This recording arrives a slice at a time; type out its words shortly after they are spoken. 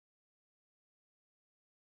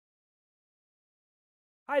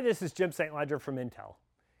Hi, this is Jim St. Ledger from Intel.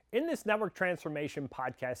 In this Network Transformation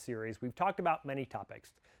podcast series, we've talked about many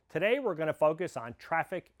topics. Today, we're going to focus on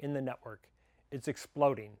traffic in the network. It's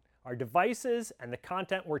exploding. Our devices and the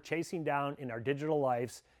content we're chasing down in our digital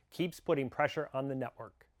lives keeps putting pressure on the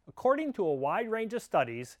network. According to a wide range of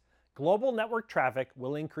studies, global network traffic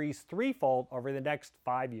will increase threefold over the next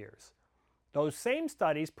 5 years. Those same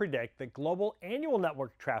studies predict that global annual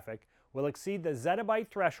network traffic will exceed the zettabyte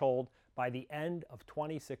threshold by the end of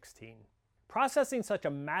 2016. Processing such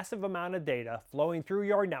a massive amount of data flowing through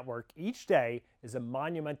your network each day is a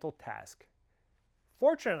monumental task.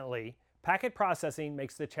 Fortunately, packet processing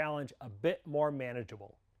makes the challenge a bit more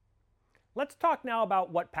manageable. Let's talk now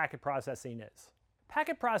about what packet processing is.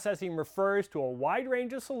 Packet processing refers to a wide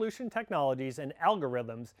range of solution technologies and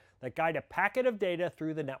algorithms that guide a packet of data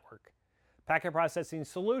through the network. Packet processing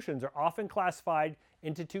solutions are often classified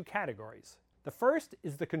into two categories. The first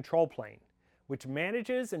is the control plane, which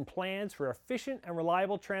manages and plans for efficient and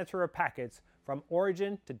reliable transfer of packets from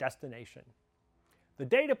origin to destination. The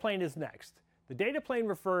data plane is next. The data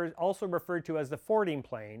plane, also referred to as the forwarding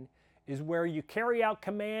plane, is where you carry out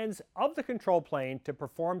commands of the control plane to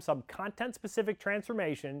perform some content-specific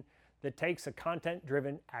transformation that takes a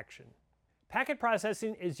content-driven action. Packet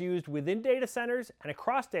processing is used within data centers and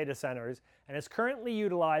across data centers and is currently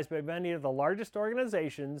utilized by many of the largest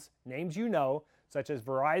organizations, names you know, such as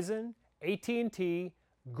Verizon, AT&T,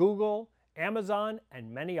 Google, Amazon,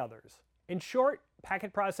 and many others. In short,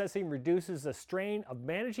 packet processing reduces the strain of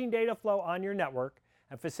managing data flow on your network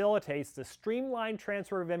and facilitates the streamlined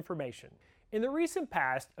transfer of information. In the recent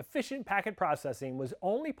past, efficient packet processing was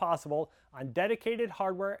only possible on dedicated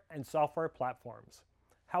hardware and software platforms.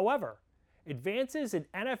 However, advances in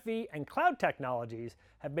NFV and cloud technologies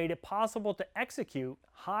have made it possible to execute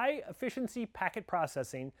high-efficiency packet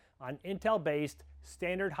processing on Intel-based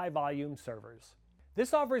standard high-volume servers.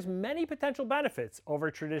 This offers many potential benefits over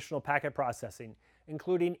traditional packet processing,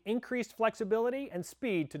 including increased flexibility and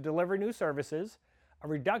speed to deliver new services, a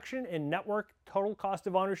reduction in network total cost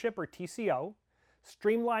of ownership or TCO,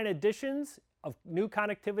 streamlined additions of new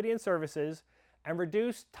connectivity and services, and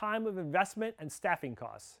reduced time of investment and staffing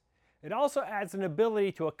costs. It also adds an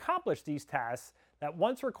ability to accomplish these tasks that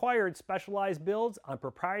once required specialized builds on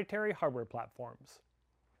proprietary hardware platforms.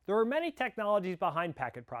 There are many technologies behind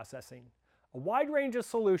packet processing. A wide range of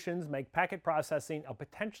solutions make packet processing a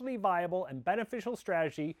potentially viable and beneficial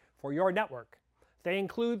strategy for your network. They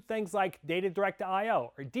include things like Data Direct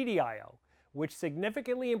I/O or DDI/O, which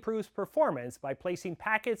significantly improves performance by placing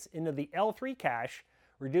packets into the L3 cache,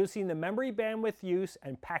 reducing the memory bandwidth use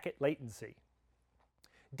and packet latency.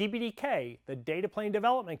 DPDK, the Data Plane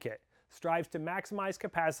Development Kit, strives to maximize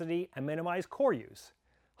capacity and minimize core use.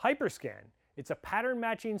 Hyperscan, it's a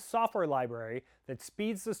pattern-matching software library that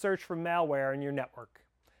speeds the search for malware in your network.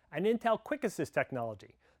 And Intel Quick Assist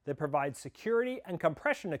technology that provides security and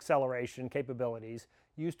compression acceleration capabilities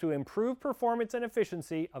used to improve performance and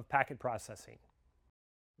efficiency of packet processing.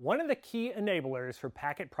 One of the key enablers for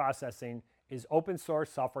packet processing is open source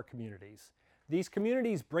software communities. These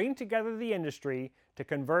communities bring together the industry to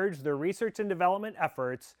converge their research and development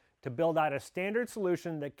efforts to build out a standard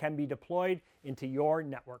solution that can be deployed into your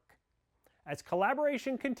network. As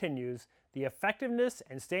collaboration continues, the effectiveness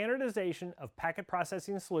and standardization of packet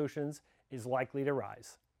processing solutions is likely to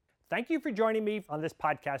rise. Thank you for joining me on this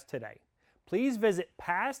podcast today. Please visit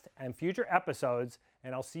past and future episodes,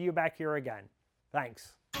 and I'll see you back here again.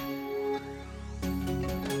 Thanks.